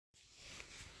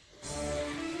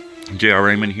J.R.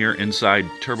 Raymond here, inside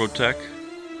TurboTech,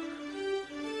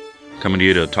 coming to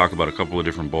you to talk about a couple of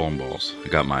different bowling balls. I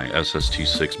got my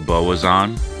SST6 BOAs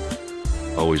on,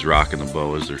 always rocking the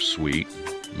BOAs, they're sweet.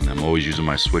 And I'm always using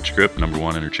my switch grip,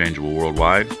 #1 interchangeable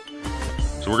worldwide.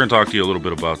 So we're going to talk to you a little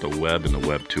bit about the Web and the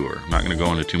Web Tour. I'm not going to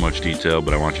go into too much detail,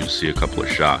 but I want you to see a couple of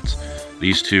shots.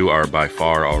 These two are by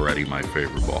far already my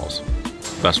favorite balls.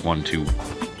 Best 1-2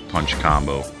 punch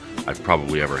combo I've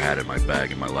probably ever had in my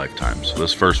bag in my lifetime. So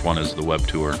this first one is the Web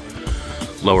Tour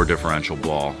lower differential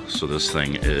ball. So this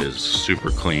thing is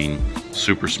super clean,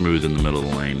 super smooth in the middle of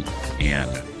the lane, and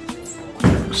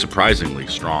surprisingly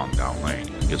strong down lane.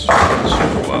 It gets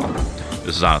super well.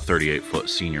 This is on a 38-foot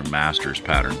senior masters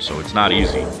pattern, so it's not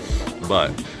easy,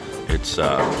 but it's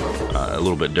a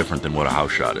little bit different than what a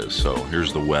house shot is. So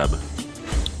here's the Web.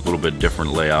 A little bit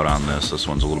different layout on this. This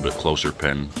one's a little bit closer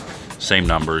pin. Same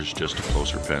numbers, just a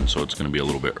closer pin, so it's going to be a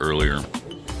little bit earlier,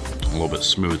 a little bit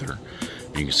smoother.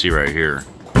 You can see right here,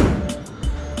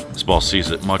 this ball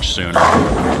sees it much sooner.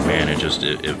 Man,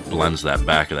 it blends that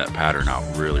back of that pattern out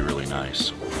really, really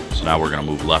nice. So now we're going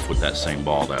to move left with that same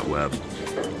ball, that Web.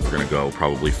 We're going to go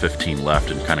probably 15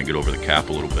 left and kind of get over the cap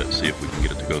a little bit, see if we can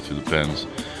get it to go through the pins.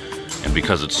 And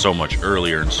because it's so much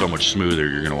earlier and so much smoother,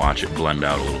 you're going to watch it blend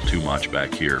out a little too much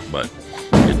back here, but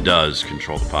it does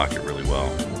control the pocket really well.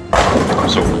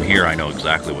 So from here, I know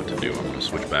exactly what to do. I'm going to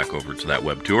switch back over to that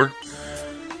Web Tour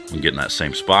and get in that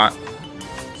same spot.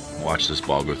 Watch this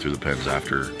ball go through the pins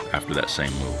after that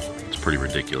same move. It's pretty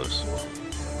ridiculous.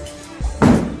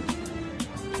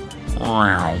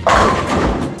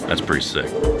 That's pretty sick.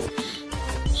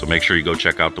 So make sure you go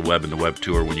check out the Web and the Web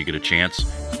Tour when you get a chance,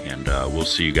 and we'll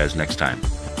see you guys next time.